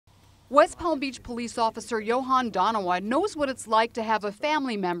West Palm Beach police officer Johan Donawa knows what it's like to have a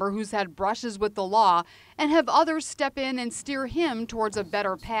family member who's had brushes with the law and have others step in and steer him towards a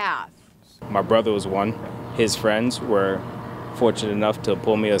better path. My brother was one. His friends were fortunate enough to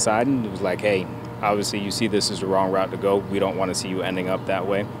pull me aside and it was like, hey, obviously you see this is the wrong route to go. We don't want to see you ending up that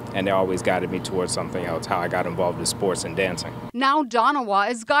way. And they always guided me towards something else, how I got involved in sports and dancing. Now Donawa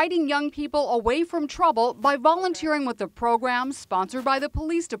is guiding young people away from trouble by volunteering with a program sponsored by the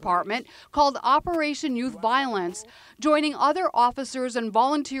police department called Operation Youth Violence, joining other officers and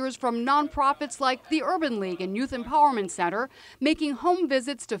volunteers from nonprofits like the Urban League and Youth Empowerment Center, making home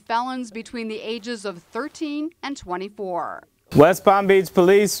visits to felons between the ages of 13 and 24. West Palm Beach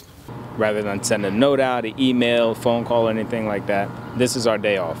Police, rather than send a note out, an email, phone call, anything like that, this is our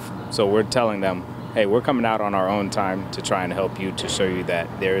day off. So we're telling them, hey, we're coming out on our own time to try and help you, to show you that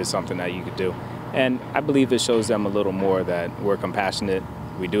there is something that you could do. And I believe it shows them a little more that we're compassionate.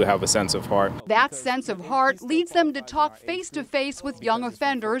 We do have a sense of heart. That sense of heart leads them to talk face-to-face with young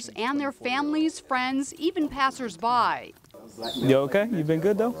offenders and their families, friends, even passers-by. You okay? You been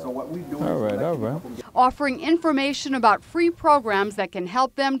good though? All right. Offering information about free programs that can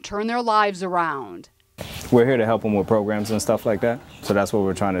help them turn their lives around. We're here to help them with programs and stuff like that. So that's what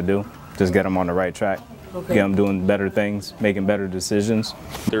we're trying to do. Just get them on the right track. Get them doing better things, making better decisions.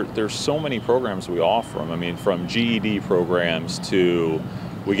 There's so many programs we offer them. I mean, from GED programs to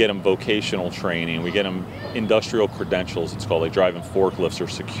we get them vocational training, we get them industrial credentials, it's called, like driving forklifts or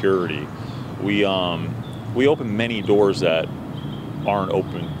security. We open many doors that aren't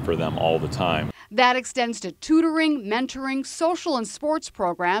open for them all the time. That extends to tutoring, mentoring, social and sports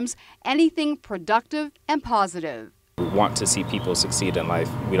programs, anything productive and positive. We want to see people succeed in life.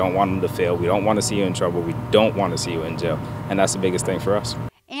 We don't want them to fail. We don't want to see you in trouble. We don't want to see you in jail. And that's the biggest thing for us.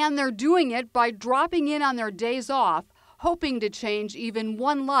 And they're doing it by dropping in on their days off, hoping to change even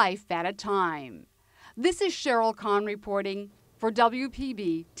one life at a time. This is Sheryl Kahn reporting for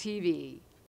WPB TV.